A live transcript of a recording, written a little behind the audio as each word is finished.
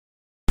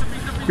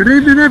Good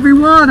evening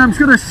everyone, I'm just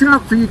going to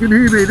shout so you can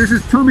hear me. This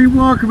is Tommy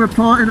Walker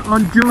reporting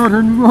on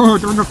Jordan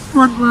Road on the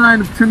front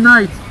line of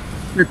tonight.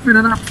 It's been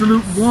an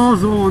absolute war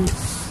zone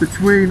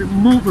between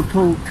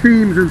multiple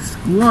teams and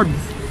squads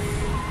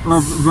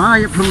of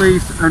riot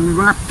police and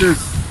raptors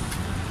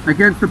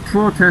against the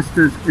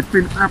protesters. It's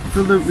been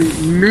absolutely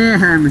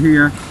mayhem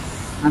here,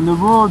 and the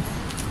roads,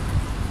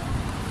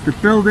 the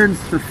buildings,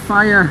 the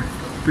fire,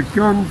 the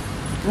guns,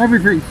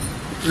 everything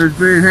has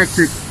been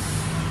hectic.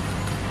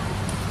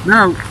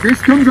 Now,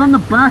 this comes on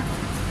the back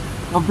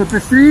of the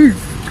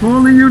besieged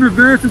Poly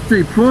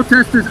University.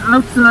 Protesters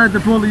outside the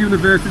Poly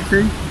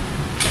University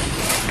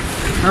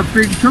have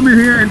been coming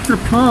here in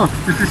support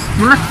to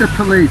distract the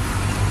police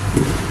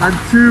and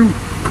to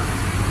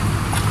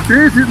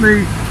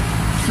basically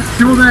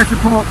show their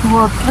support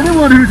towards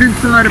anyone who's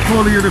inside a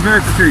Poly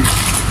University.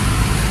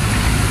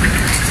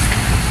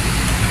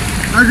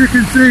 As you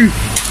can see,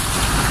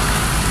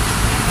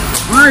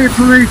 riot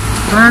police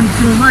vans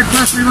going right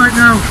past me right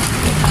now.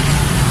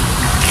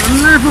 The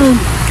level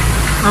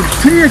of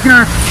tear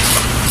gas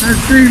has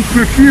been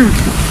profuse.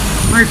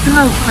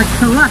 Myself, I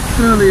collapsed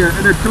earlier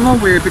in a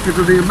doorway because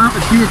of the amount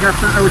of tear gas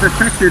that I was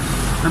affected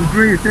and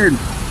breathed in.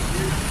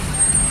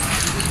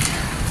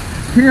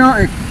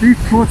 Chaotic. These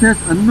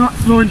protests are not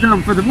slowing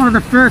down. For one of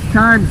the first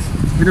times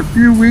in a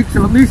few weeks,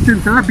 or at least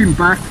since I've been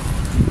back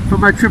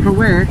from my trip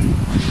away,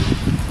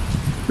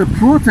 the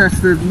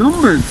protesters'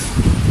 numbers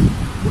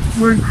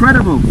were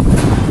incredible.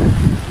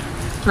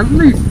 At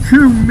least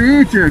two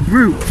major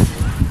groups,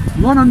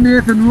 one on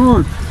Nathan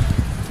Road,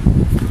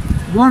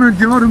 one on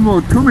Jordan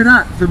Road, coming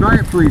at the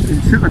riot police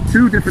at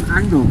two different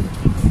angles.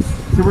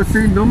 So we're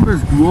seeing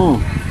numbers grow,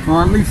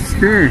 or at least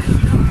stay.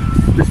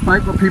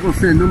 Despite what people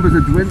say, numbers are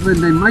dwindling.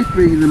 They might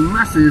be in the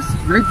masses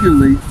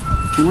regularly,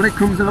 but when it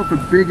comes out for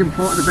big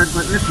important events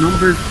like this,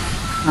 numbers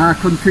are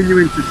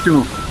continuing to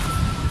show.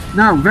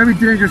 Now, very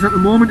dangerous at the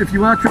moment. If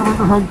you are traveling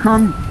to Hong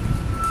Kong,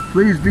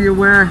 please be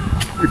aware.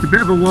 It's a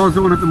bit of a war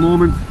zone at the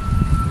moment.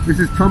 This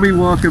is Tommy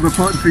Walker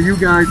reporting for you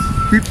guys.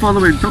 Keep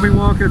following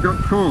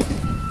TommyWalker.co.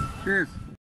 Cheers.